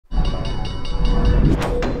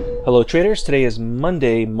Hello traders, today is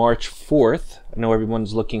Monday, March 4th. I know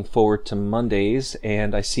everyone's looking forward to Mondays,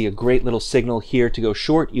 and I see a great little signal here to go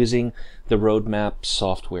short using the roadmap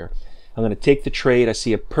software. I'm going to take the trade. I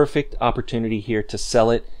see a perfect opportunity here to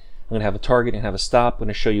sell it. I'm going to have a target and have a stop. I'm going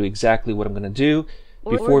to show you exactly what I'm going to do.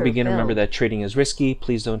 Before we begin, remember that trading is risky.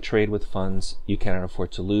 Please don't trade with funds you cannot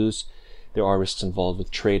afford to lose. There are risks involved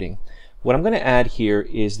with trading. What I'm going to add here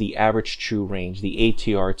is the average true range, the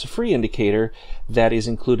ATR. It's a free indicator that is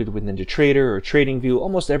included with NinjaTrader or TradingView.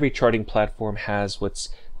 Almost every charting platform has what's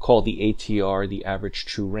called the ATR, the average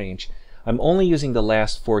true range. I'm only using the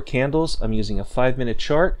last 4 candles. I'm using a 5-minute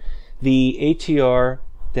chart. The ATR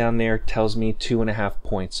down there tells me 2.5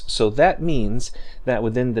 points. So that means that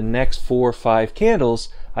within the next 4 or 5 candles,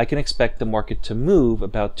 I can expect the market to move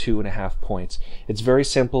about 2.5 points. It's very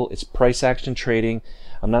simple. It's price action trading.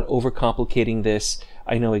 I'm not overcomplicating this.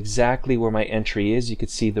 I know exactly where my entry is. You can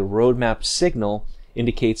see the roadmap signal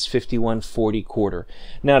indicates 51.40 quarter.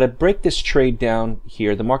 Now to break this trade down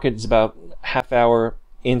here, the market is about half hour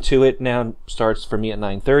into it now, starts for me at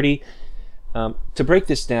 9:30. To break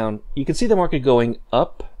this down, you can see the market going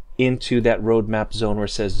up into that roadmap zone where it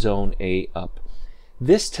says zone A up.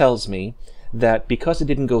 This tells me that because it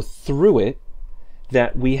didn't go through it,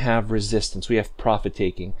 that we have resistance, we have profit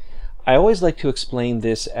taking. I always like to explain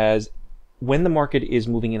this as when the market is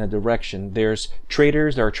moving in a direction, there are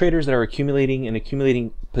traders that are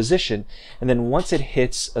accumulating position, and then once it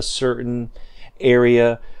hits a certain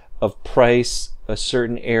area of price, a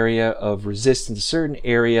certain area of resistance, a certain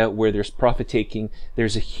area where there's profit taking,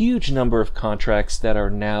 there's a huge number of contracts that are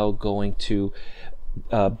now going to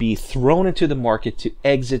be thrown into the market to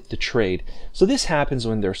exit the trade. So this happens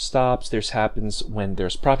when there's stops, this happens when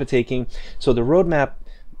there's profit taking. So the roadmap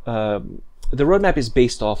is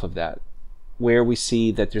based off of that, where we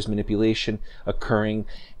see that there's manipulation occurring,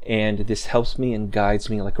 and this helps me and guides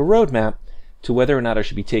me like a roadmap to whether or not I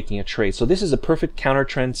should be taking a trade. So this is a perfect counter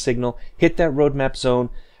trend signal. Hit that roadmap zone.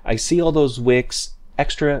 I see all those wicks,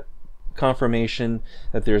 extra confirmation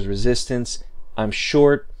that there's resistance. I'm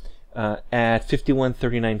short at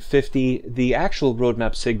 51.3950. The actual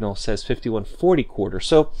roadmap signal says 51.40 quarter.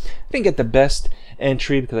 So I didn't get the best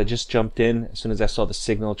entry because I just jumped in as soon as I saw the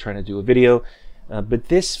signal trying to do a video. But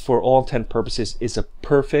this, for all intent purposes, is a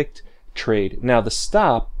perfect trade. Now the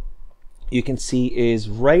stop, you can see, is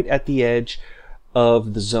right at the edge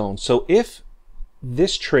of the zone. So if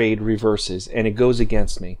this trade reverses and it goes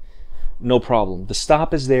against me, no problem. The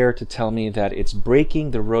stop is there to tell me that it's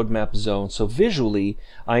breaking the roadmap zone. So visually,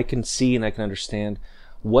 I can see and I can understand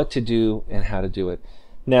what to do and how to do it.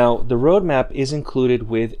 Now, the roadmap is included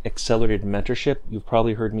with accelerated mentorship. You've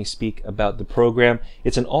probably heard me speak about the program.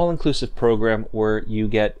 It's an all-inclusive program where you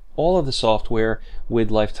get all of the software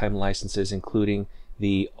with lifetime licenses, including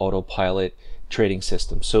the autopilot trading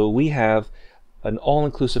system. So we have an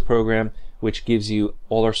all-inclusive program which gives you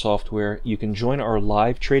all our software. You can join our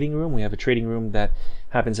live trading room. We have a trading room that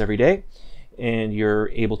happens every day, and you're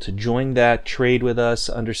able to join that, trade with us,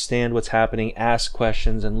 understand what's happening, ask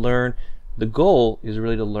questions, and learn. The goal is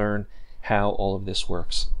really to learn how all of this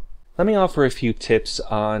works. Let me offer a few tips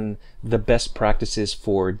on the best practices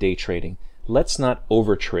for day trading. Let's not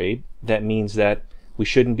overtrade. That means that we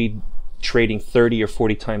shouldn't be trading 30 or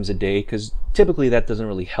 40 times a day, because typically that doesn't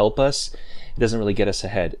really help us. It doesn't really get us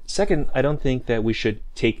ahead. Second, I don't think that we should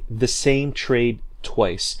take the same trade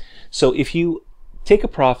twice. So if you take a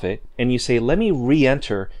profit and you say, let me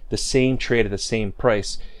re-enter the same trade at the same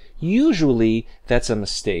price, usually that's a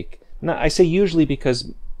mistake. Now, I say usually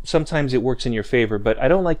because sometimes it works in your favor, but I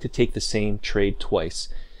don't like to take the same trade twice.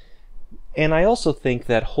 And I also think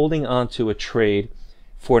that holding on to a trade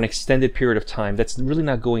for an extended period of time that's really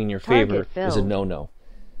not going in your favor is a no-no.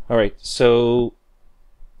 All right, so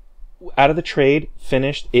out of the trade,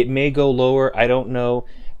 finished. It may go lower, I don't know.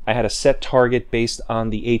 I had a set target based on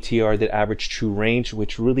the ATR, that average true range,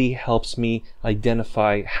 which really helps me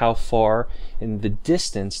identify how far in the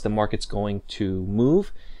distance the market's going to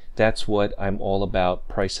move. That's what I'm all about,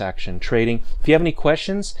 price action trading. If you have any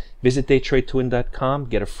questions, visit DayTradeToWin.com,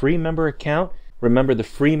 get a free member account. Remember, the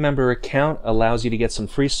free member account allows you to get some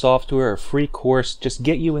free software, a free course, just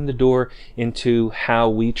get you in the door into how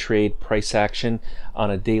we trade price action on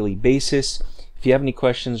a daily basis. If you have any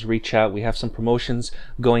questions, reach out. We have some promotions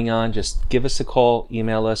going on. Just give us a call,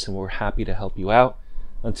 email us, and we're happy to help you out.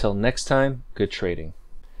 Until next time, good trading.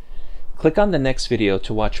 Click on the next video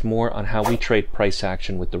to watch more on how we trade price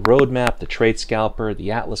action with the roadmap, the Trade Scalper,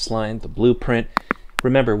 the Atlas line, the blueprint.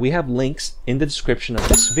 Remember, we have links in the description of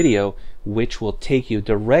this video which will take you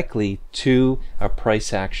directly to our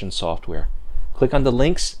price action software. Click on the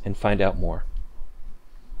links and find out more.